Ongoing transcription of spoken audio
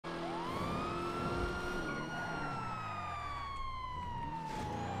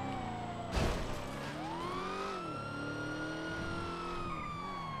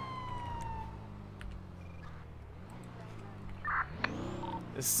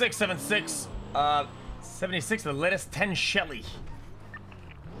The 676, 76, the latest 10 Shelly.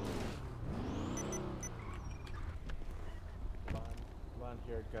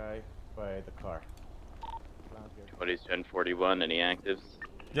 Blonde-haired guy by the car. What is 1041? Any actives?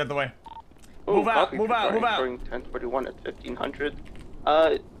 Get the way. Ooh, Move out, move out, move out. 1041 at 1500.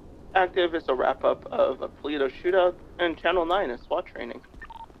 Active is a wrap-up of a Toledo shootout, and Channel 9 is SWAT training.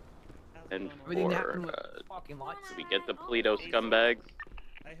 And for, do we get the Toledo scumbags?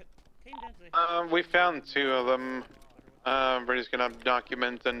 We found 2 of them. We're just gonna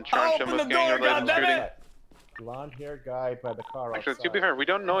document and charge them with gang-related shooting. Blonde-haired guy by the car. Actually, to be fair, we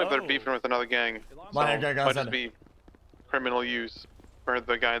don't know if they're beefing with another gang. Blonde-haired guy might just be criminal use for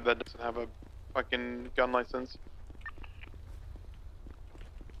the guy that doesn't have a fucking gun license.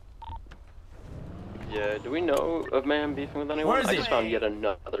 Yeah, do we know of man beefing with anyone? Where is he? I just found yet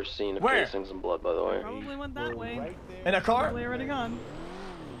another scene of casings and blood, by the way. Probably went that way. Right in a car? Probably already gone.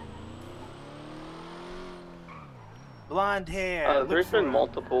 Blonde hair. There's been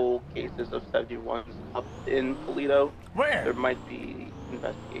multiple cases of 71s up in Toledo. Where? There might be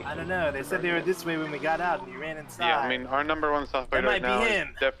investigation. I don't know. They said they were this way when we got out, and we ran inside. Yeah, I mean, our number 1 suspect That right might now be is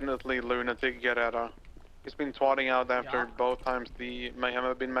him. definitely Lunatic Guerrero. He's been twatting out after both times the mayhem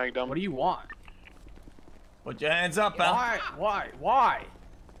have been magged up. What do you want? Put your hands up, pal. Why?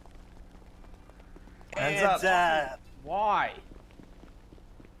 Hands up. Why?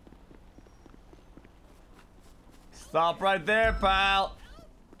 Stop right there, pal.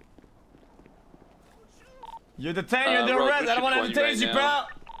 You're detained, you're under arrest. I don't want to detain you, pal.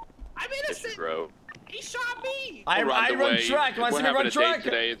 I'm innocent. He shot me. I run track. You want to see me run track?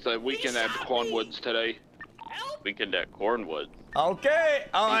 Today, it's a weekend at Cornwoods today. Weekend at Cornwoods. Okay.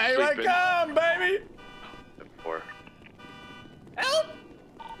 Oh, here I come, baby. Four. Help!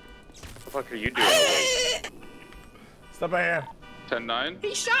 What the fuck are you doing awake? Stop right here. 10-9?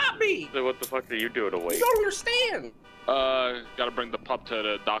 He shot me. So what the fuck are you doing awake? You don't understand. Gotta bring the pup to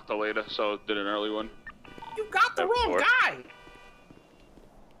the doctor later, so did an early one. You got the wrong guy.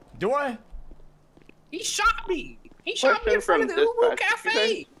 Do I? He shot me. He shot me in front of the Ubu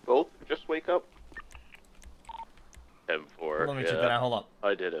Cafe. Both just wake up. 10-4. Let me check that out. Hold up.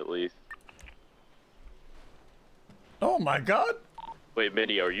 I did at least. Oh my god. Wait,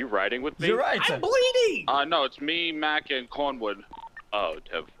 Minnie, are you riding with me? You're right. I'm bleeding. No, it's me, Mac, and Cornwood. Oh,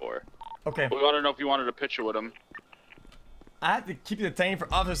 10-4. Okay. We want to know if you wanted a picture with him. I have to keep you detained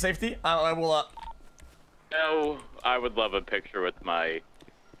for officer safety. I will, No, I would love a picture with my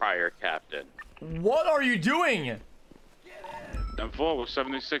prior captain. What are you doing? 10-4 with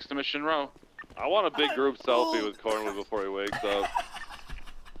 76 to Mission Row. I want a big group selfie with Cornwood before he wakes up.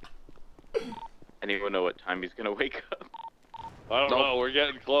 Anyone know what time he's gonna wake up? I don't know, we're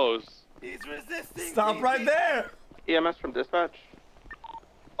getting close. He's resisting. Stop right there. EMS from dispatch.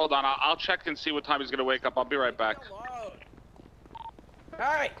 Hold on, I'll check and see what time he's gonna wake up. I'll be right back.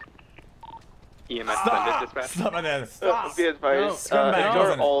 Alright. EMS Stop. dispatch. Stop right there. Stop. Be advised, No.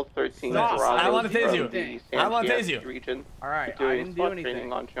 you're all 13 Stop. garages I wanna tase you. from the I wanna San tase you. Diego region. Alright, I Doing didn't do SWAT anything.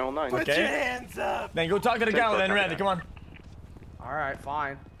 training on Channel 9. Put Okay. your hands up. Then go talk to the guy then, Randy. Come on. Alright,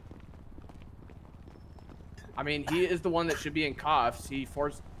 fine. I mean, he is the one that should be in cuffs. He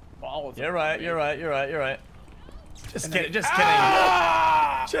forced balls. You're right. You're right. Just kidding. Just kidding.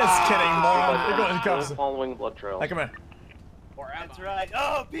 Just kidding, moron. You're going in cuffs. Following blood trail. Hey, come here. That's right.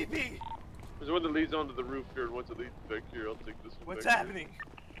 Oh, PP. There's one that leads onto the roof here and one that leads back here. I'll take this one. What's happening?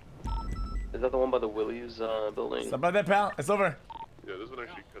 Is that the one by the Willie's building? Stop right there, pal. It's over. Yeah, this one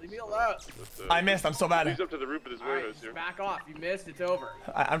actually cuts. Leave me alone. I missed. I'm so bad. Leads up to the roof of this Alright, warehouse here. back off. You missed. It's over.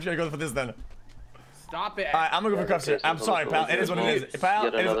 I'm just gonna go for this then. Stop it. Alright, I'm gonna go for cuffs here. I'm sorry, pal. It is what it is. Pal,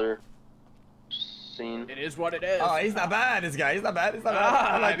 Yet it is. another scene. It is what it is. Oh, he's not bad. This guy. He's not bad. He's not bad.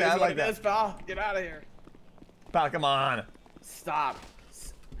 I like that. I like It is, that. pal. Get out of here. Pal, come on. Stop.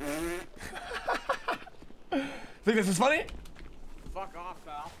 Think this is funny? Fuck off,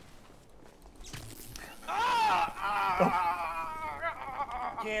 pal.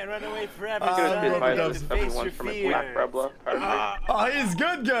 Can't run away forever. Gonna be son. advised You of have to face 71 your from a Black fears. Rebla. Oh, he's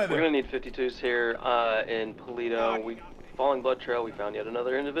good. We're gonna need 52s here in Toledo. Following blood trail, we found yet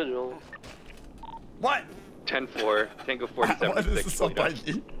another individual. What? 10-4, Tango Why 47 is this so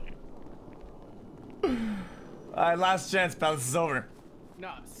spiky? Alright, last chance, pal. This is over.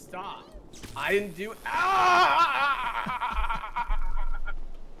 No, stop. I didn't do.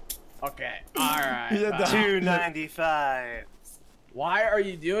 Okay. All right. Yeah, pal. 295. Why are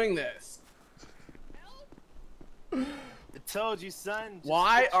you doing this? I told you, son. Just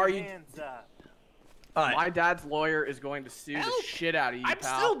Why put your are you- hands up. Alright. My dad's lawyer is going to sue the shit out of you, I'm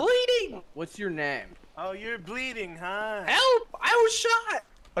pal. still bleeding. What's your name? Oh, you're bleeding, huh? Help! I was shot.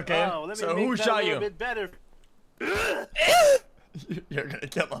 Okay, Oh, let me so make who that shot a little you? bit better. You're gonna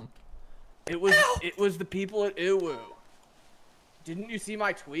kill him. It was the people at Uwu. Didn't you see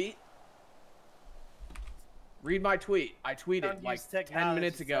my tweet? Read my tweet. I tweeted Don't like use 10 technology,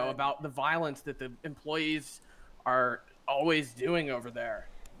 minutes ago son. about the violence that the employees are always doing over there.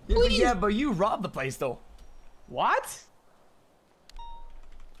 Yeah, but you robbed the place though. What?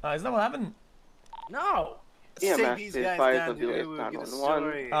 Is that what happened? No. Yeah, Take man, these the guys advice down of to the Uwu, get a 911.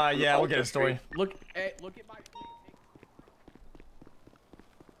 story. Yeah, we'll get a story. Look at my tweet.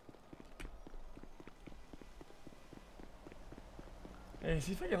 Hey,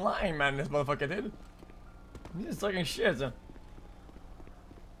 he's fucking lying, man, this motherfucker, dude. He's just talking shit, so.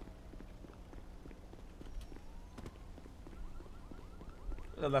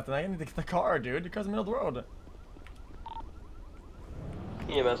 Left and I need to get the car, dude. The car's in the middle of the road.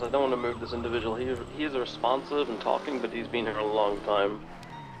 EMS, I don't want to move this individual. He is responsive and talking, but he's been here a long time.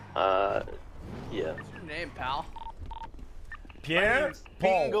 Yeah. What's your name, pal? Pierre?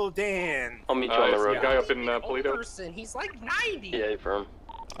 Paul. Bingo Dan. I'll meet you on the road. Guy up in Old Polito. person. He's like 90. Yeah, firm.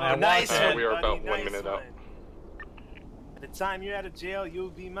 Oh, nice one, we are buddy, about 1 nice minute out. By the time you're out of jail, you'll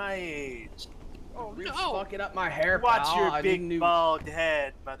be my age. Oh, No. fucking up my hair, Watch pal. your I big didn't even- bald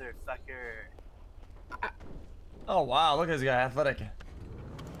head, motherfucker. Oh, wow, look at this guy, athletic.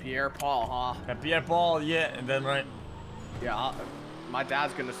 Pierre Paul, huh? Yeah, Pierre Paul, yeah, and then right. Yeah, my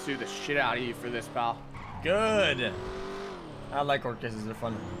dad's gonna sue the shit out of you for this, pal. Good. I like court cases, they're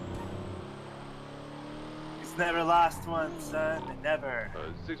fun. He's never lost one, son. Never.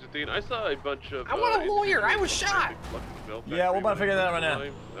 615. I saw a bunch of. I want a lawyer. I was shot. Yeah, we're about to figure that out right now.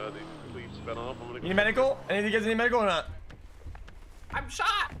 They completely sped off. I'm gonna You need medical? Any of you guys need medical or not? I'm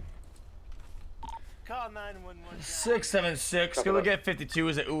shot. Call 911. 676. Can we get 52?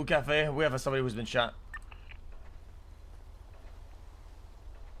 Is it Ooh Cafe? We have somebody who's been shot.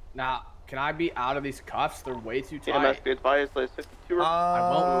 Now, can I be out of these cuffs? They're way too tight. EMS, be advised, list 52.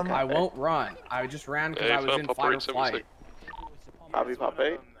 I won't run. I just ran because I was in fight or flight. Copy, Pop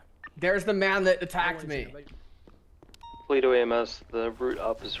 8. There's the man that attacked me. Polito AMS, the route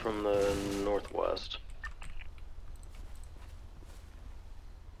up is from the northwest.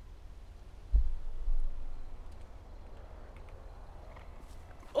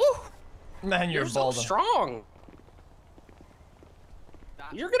 Ooh, Man, you're You're so bald. strong.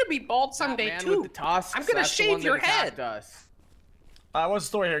 You're gonna be bald someday man too. with the tusks, I'm gonna that's the shave one your that attacked head. us. What's the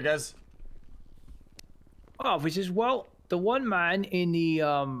story here, guys? Officers, well, the one man in the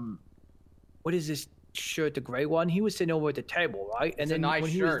what is this shirt, the gray one? He was sitting over at the table, right? And It's a then nice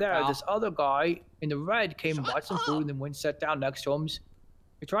when he was shirt, there, pal. this other guy in the red came and bought some food, and then went and sat down next to him.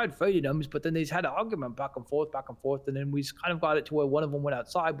 We tried feeding them, but then they had an argument back and forth, and then we kind of got it to where one of them went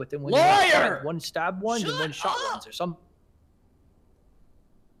outside, but then when they went Lawyer! outside, one stabbed one, and one shot one, or something.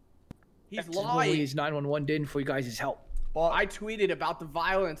 He's That's what lying. his 911 did for you guys' help. Well, I tweeted about the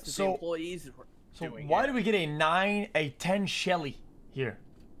violence that So- the employees were so doing. why here. do we get a 10 Shelly here?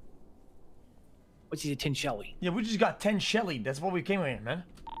 What's his 10 Shelly? Yeah, we just got 10 Shelly. That's what we came here, man.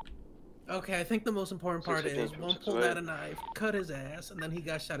 Okay, I think the most important part is 615, one pulled out a knife, cut his ass, and then he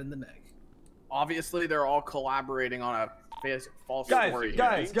got shot in the neck. Obviously, they're all collaborating on a false story.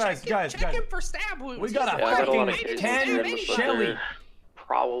 Guys, Check him for stab wounds. We got a Yeah, I got a lot of fucking cases 10 of them, but Shelly. they're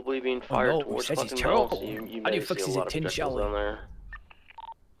probably being fired no, towards says he's fucking terrible. Bell, so you How do may you see fix a his lot of 10 objectives Shelly? on there.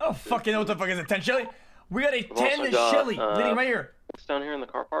 Oh, fucking know what the fuck is a 10 Shelly? We got a We've also 10 got, Shelly leading right here. What's down here in the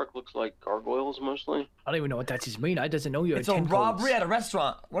car park looks like gargoyles mostly. I don't even know what that just mean. I doesn't know you It's had a 10 robbery codes. at a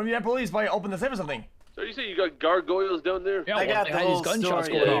restaurant. One of you police probably opened the safe or something. So you say you got gargoyles down there? Yeah, I got they the had his whole gunshots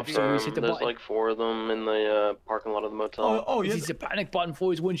story, going yeah, off, so we hit the There's button. like 4 of them in the parking lot of the motel. Oh, yeah. He's a panic button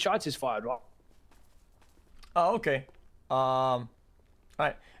for his when shots is fired, right? Oh, okay. All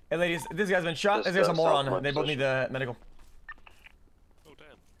right. Hey, ladies, this guy's been shot. This guy's a South moron. Mud They both position. need the medical.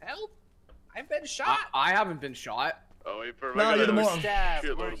 Help! I've been shot. I haven't been shot. Oh, wait for No, you're the moron.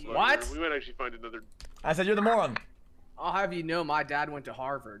 Shitload Weren't of you? money. What? We might actually find another. I said you're the moron. I'll have you know, my dad went to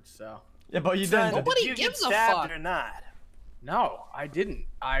Harvard, so. Yeah, but you Son, didn't. Nobody did you gives get a stabbed fuck. or not? No, I didn't.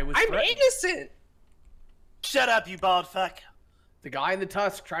 I was. I'm threatened. innocent. Shut up, you bald fuck. The guy in the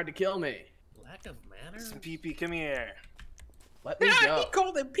tusk tried to kill me. Lack of manners. Some pee-pee, come here. Let me Nah, go. he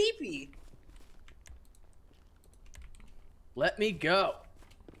called him pee-pee. Let me go.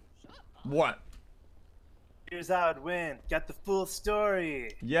 What? Here's how it went. Got the full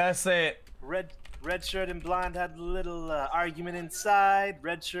story. Yeah, say it. Red shirt and blonde had a little argument inside.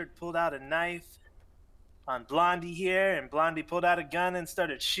 Red shirt pulled out a knife on Blondie here, and Blondie pulled out a gun and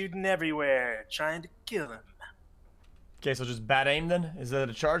started shooting everywhere, trying to kill him. Okay, so just bad aim then? Is that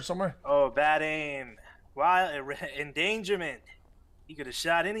a charge somewhere? Oh, bad aim. Endangerment. He could have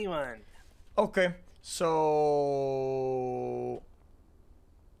shot anyone. Okay, so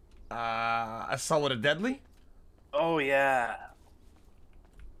assault with a deadly. Oh yeah.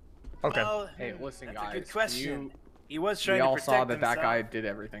 Okay. Well, Hey, listen, that's guys. a good question. He was trying We to all protect saw that himself. that guy did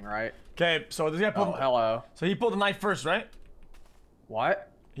everything, right? Okay, so this guy pulled. Oh, hello. So he pulled the knife first, right?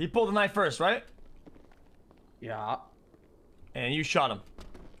 What? He pulled the knife first, right? Yeah. And you shot him.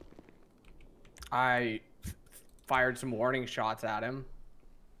 I fired some warning shots at him.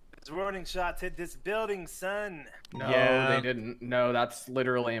 His warning shots hit this building, son. No, Yeah. they didn't. No, that's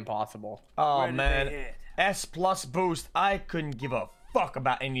literally impossible. Oh Where did they man, hit? S plus boost. I couldn't give a fuck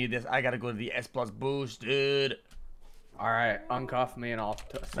about any of this. I gotta go to the S plus boost, dude. All right, uncuff me and I'll see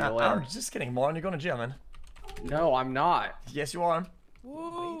you Nah, later. I'm just kidding, moron. You're going to jail, man. No, I'm not. Yes, you are.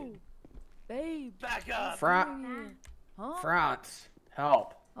 Whoa. Babe. Back up. Huh? France,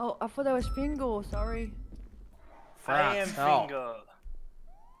 help. Oh, I thought that was Fingal. Sorry. I am France, help. Fingal.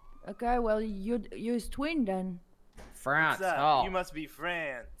 Okay, well, you're his twin then. France, What's up? help. You must be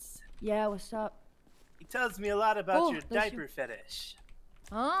France. Yeah, what's up? He tells me a lot about Oh, your that's diaper fetish.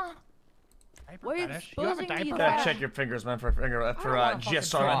 Huh? What are you supposing me You that? gotta check your fingers, man, for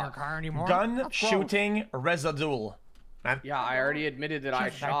GSR. Gun shooting residue. Man. Yeah, I already admitted that I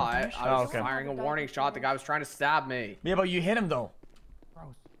shot. I was okay. firing a warning shot. The guy was trying to stab me. Yeah, but you hit him though.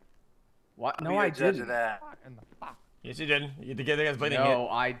 What? I'll No, be a I judge of didn't. that. Yes, you did. You did get the guy's bleeding. No,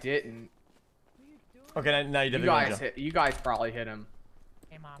 I didn't. Okay, now you did. You guys hit. You guys probably hit him.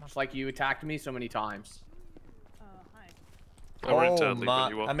 Hey, Mama. Just like you attacked me so many times. Oh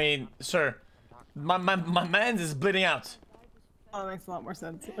my! I mean, sir, my man's is bleeding out. Oh, that makes a lot more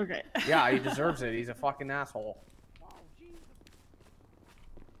sense. Okay. Yeah, he deserves it. He's a fucking asshole.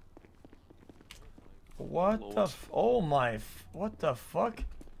 What the? Oh my! What the fuck?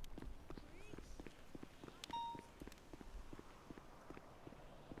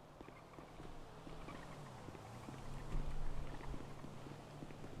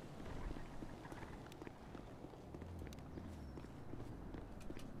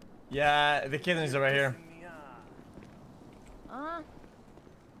 Yeah, the kidneys are right here.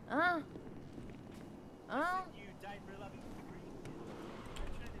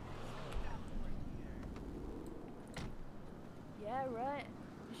 Yeah, right.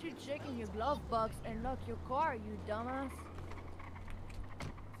 You should check in your glove box and lock your car, you dumbass.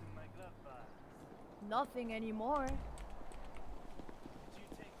 Nothing anymore.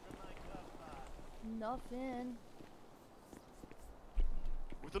 Nothing.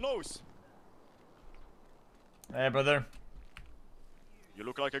 With the nose. Hey, brother. You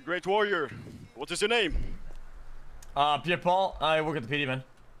look like a great warrior. What is your name? Pierre Paul. I work at the PD, man.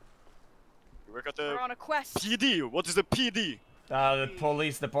 You work at the We're on a quest. PD. What is the PD? The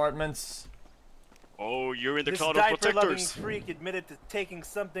police departments. Oh, you're in the This cloud of diaper-loving protectors. freak admitted to taking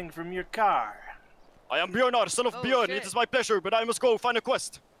something from your car. I am Björnar, son of Björn. shit. It is my pleasure, but I must go find a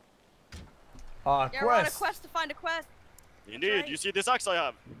quest. Yeah, we're on a Quest. quest to find a quest. Indeed, right. you see this axe I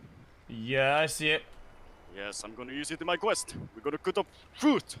have? Yeah, I see it. Yes, I'm gonna use it in my quest. We're gonna cut up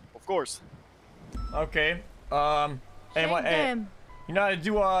fruit, of course. Okay. Hey, what? Hey, them. you know how to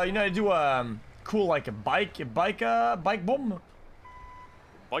do? You know how to do? Cool, like a bike bomb.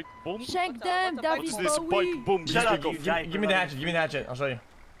 Bike bomb? Shank them, What David is this Bowie. bike bomb you Shut up, speak you of? diaper Give me the hatchet. Give me the hatchet. I'll show you.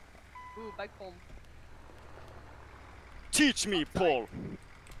 Ooh, bike bomb. Teach me, Paul.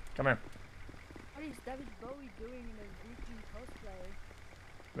 Come here. What is David Bowie doing in a Viking cosplay?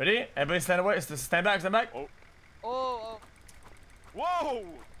 Ready? Everybody stand away. Stand back. Stand back. Oh. Oh, Whoa! oh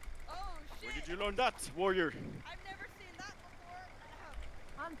Where shit. did you learn that, warrior? I've never seen that before.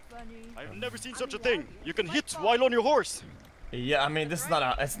 I'm funny. I've never seen such a thing. You can hit while on your horse. Yeah, I mean this is not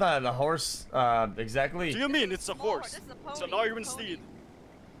a. It's not a horse. Exactly. Do you mean it's a horse? This is a pony. It's an iron steed.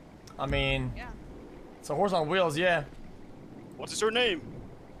 I mean, Yeah. it's a horse on wheels. Yeah. What is your name?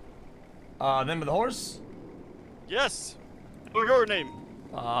 Name of the horse? Yes. Or your name?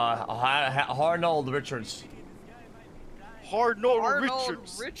 Arnold Richards. Arnold Arnold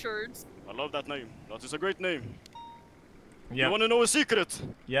Richards. Richards. I love that name. That is a great name. Yeah. You want to know a secret?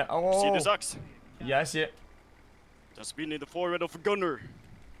 Yeah. Oh. See this axe? Yeah, I see it. That's been in the forehead of a gunner.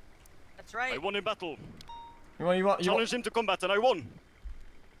 That's right. I won in battle. You want? Challenged him to combat and I won.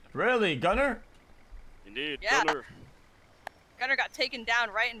 Really, Gunner? Indeed, Yeah. gunner. Gunner got taken down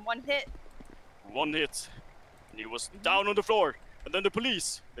right in one hit. One hit. And he was down on the floor. And then the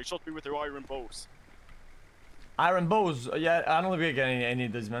police, they shot me with their iron bows. Iron bows. Yeah, I don't think we get any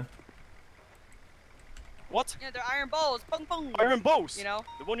of these, man. What? Yeah, they're iron bows. Pung pung. Iron bows? You know?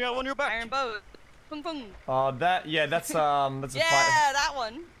 The one you have on your back? Iron bows. Pung pung. That's a Yeah, fire. that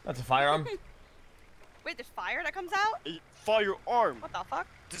one. That's a firearm. Wait, there's fire that comes out? firearm. What the fuck?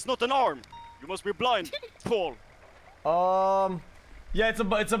 This is not an arm. You must be blind, Paul. Yeah, it's a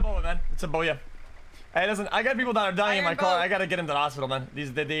bow, man. It's a bow, yeah. Hey, listen, I got people that are dying in my car. I gotta get them to the hospital, man.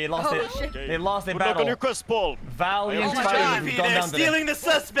 They lost it. They lost a Good battle. luck on your quest, Paul. Valiant Oh, fighters have gone they're down today. stealing the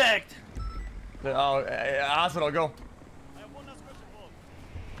suspect. Oh, hospital, go.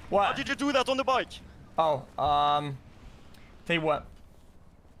 What? How did you do that on the bike? Oh, tell you what.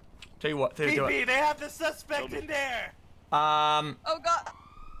 PP, they have the suspect in there. Oh god.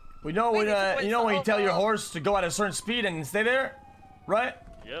 We know when you tell your horse to go at a certain speed and stay there, right?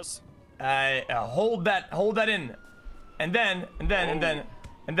 Yes. Hold that in, and then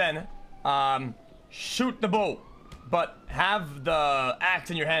shoot the bow, but have the axe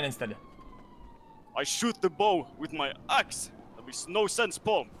in your hand instead. I shoot the bow with my axe. That makes no sense,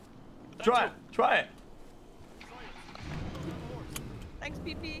 Paul. Try it. Thanks,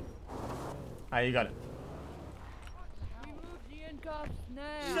 PP. You got it.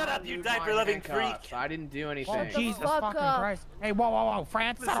 Shut up, you diaper-loving freak. I didn't do anything. Oh, Jesus fucking Christ. Hey, whoa,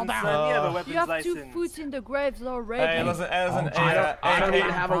 France, settle down. Son, you have a weapons You have license. 2 foot in the graves already. Hey, listen. I don't even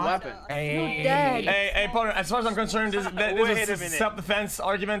have a weapon. You're dead. Hey, partner. As far as I'm concerned, this Wait is a a minute. self-defense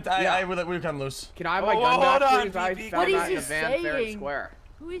argument. We come loose. Can I have my Whoa, gun hold back, on, please? I PP. found What is that in he the van fair and saying? square.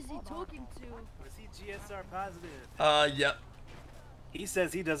 Who is he talking to? Was he GSR positive? Yeah. He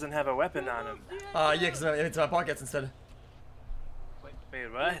says he doesn't have a weapon on him. Yeah, because it's my pockets instead. Wait,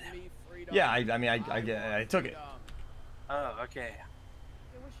 what? Yeah, I took it. Oh, okay.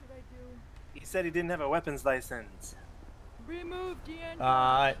 What should I do? He said he didn't have a weapons license. Remove the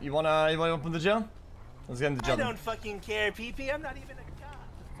end. You wanna open the jail? Let's get into I jail. don't fucking care, PP. I'm not even a cop.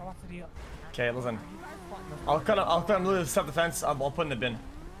 So what's the deal? Okay, listen. I'll cut him loose self-defense. I'll put in the bin.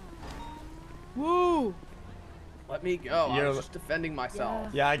 Woo! Let me go. I was just defending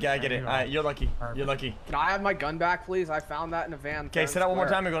myself. Yeah, I get it. You're lucky. You're lucky. Can I have my gun back, please? I found that in a van. Okay, say that one more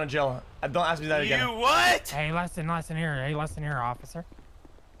time. You're going to jail. Don't ask me that again. You what? Hey, listen here. Hey, listen here, officer.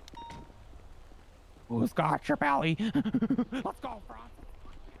 Who's got your belly? Let's go, Franz.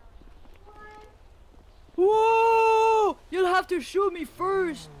 Whoa! You'll have to shoot me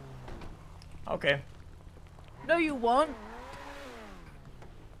first. Okay. No, you won't.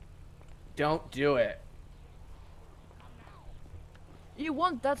 Don't do it. You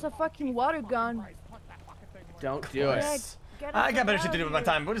won't. That's a fucking water gun. Don't do it. I got better shit to do with my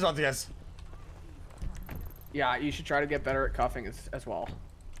time. What is on to you guys? Yeah, you should try to get better at cuffing as well.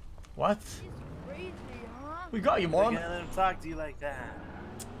 What? Crazy, huh? We got you, moron. We're gonna let him talk to you like that.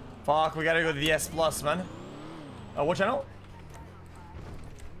 Fuck, we gotta go to the S Plus, man. What channel?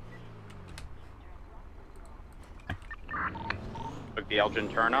 Took the Elgin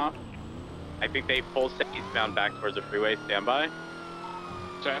turnoff. I think they full set eastbound back towards the freeway. Stand by.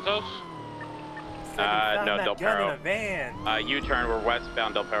 Santos? No, Del Perro. Van. U-turn. We're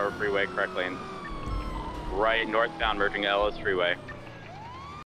westbound Del Perro Freeway, correct lane. Right, northbound, merging Ellis Freeway.